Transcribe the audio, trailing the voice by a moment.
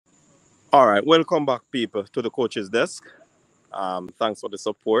All right, welcome back, people, to the coach's desk. Thanks for the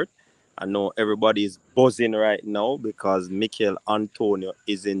support. I know everybody is buzzing right now because Mikel Antonio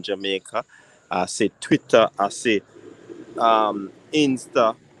is in Jamaica. I say Twitter, I say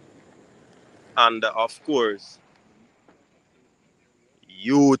Insta, and of course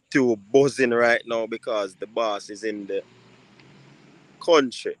YouTube buzzing right now because the boss is in the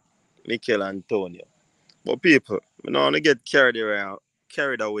country, Mikel Antonio. But people, we don't want to get carried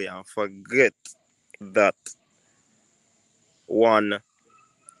away and forget that one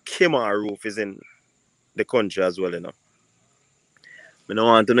Kemar Roofe is in the country as well, We don't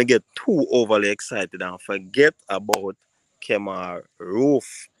want to get too overly excited and forget about Kemar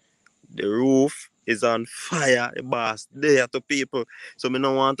Roof. The roof is on fire, the boss there to people. So we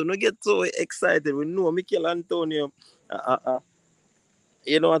don't want to get so excited. We know Mikel Antonio, uh, uh, uh,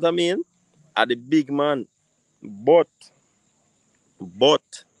 you know what I mean? Are the big man. But,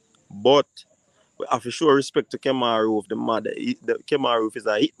 but, but, we have to show respect to Kemar Roof, the man. The Kemar Roof is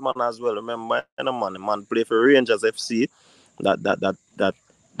a hitman as well. Remember, man, the man play for Rangers FC, that that that that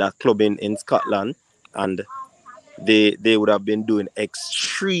that club in Scotland, and they would have been doing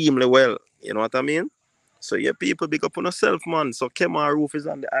extremely well. You know what I mean? So yeah, people big up on yourself, man. So Kemar Roof is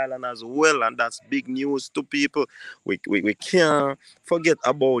on the island as well, and that's big news to people. We can't forget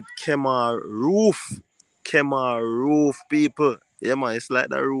about Kemar Roof. Kemar Roof, people. Yeah, man, it's like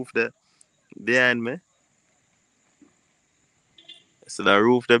the roof there behind me. So the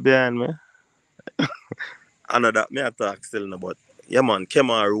roof there behind me. I know that me attack still no, but yeah, man,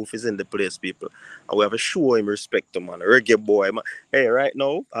 Kemar Roof is in the place, people. And we have to show him respect, to man. Reggae boy, man. Hey, right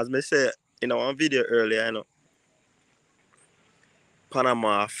now, as me say in our video earlier,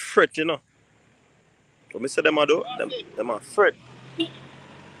 Panama fret, What me say them a do? Them a fret.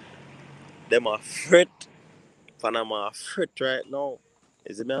 Them a fret. Panama fret right now.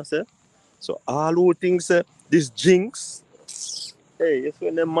 Is it me I say? So all who think say this jinx, hey, it's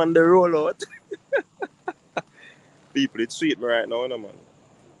when them man they roll out. People, it sweet me right now, man.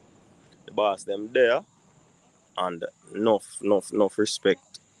 The boss them there and enough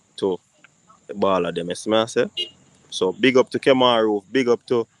respect to the ball of them. You see me I say? So big up to Kemar Roof, big up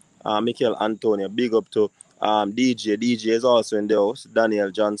to Mikel Antonio, big up to DJ. DJ is also in the house,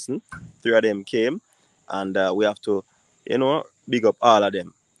 Daniel Johnson. Three of them came, and we have to, big up all of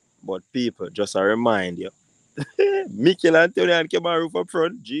them. But people, just a remind you, Mikel Antonio and Kemar Roof up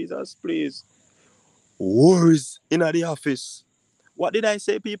front, Jesus, please. Worries in the office. What did I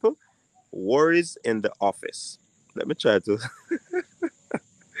say, people? Worries in the office. Let me try to.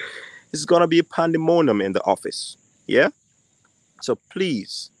 It's gonna be pandemonium in the office. Yeah? So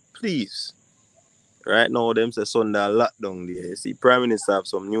please, right now them say Sunday lockdown there. You see, Prime Minister have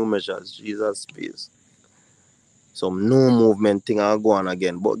some new measures. Jesus, please. Some new movement thing are going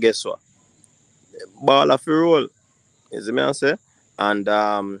again. But guess what? Ball of a roll. You see me I say? And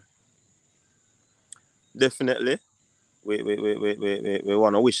definitely we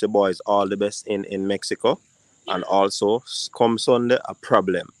want to wish the boys all the best in Mexico. And also come Sunday a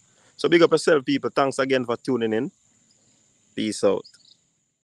problem. So big up yourself, people. Thanks again for tuning in. Peace out.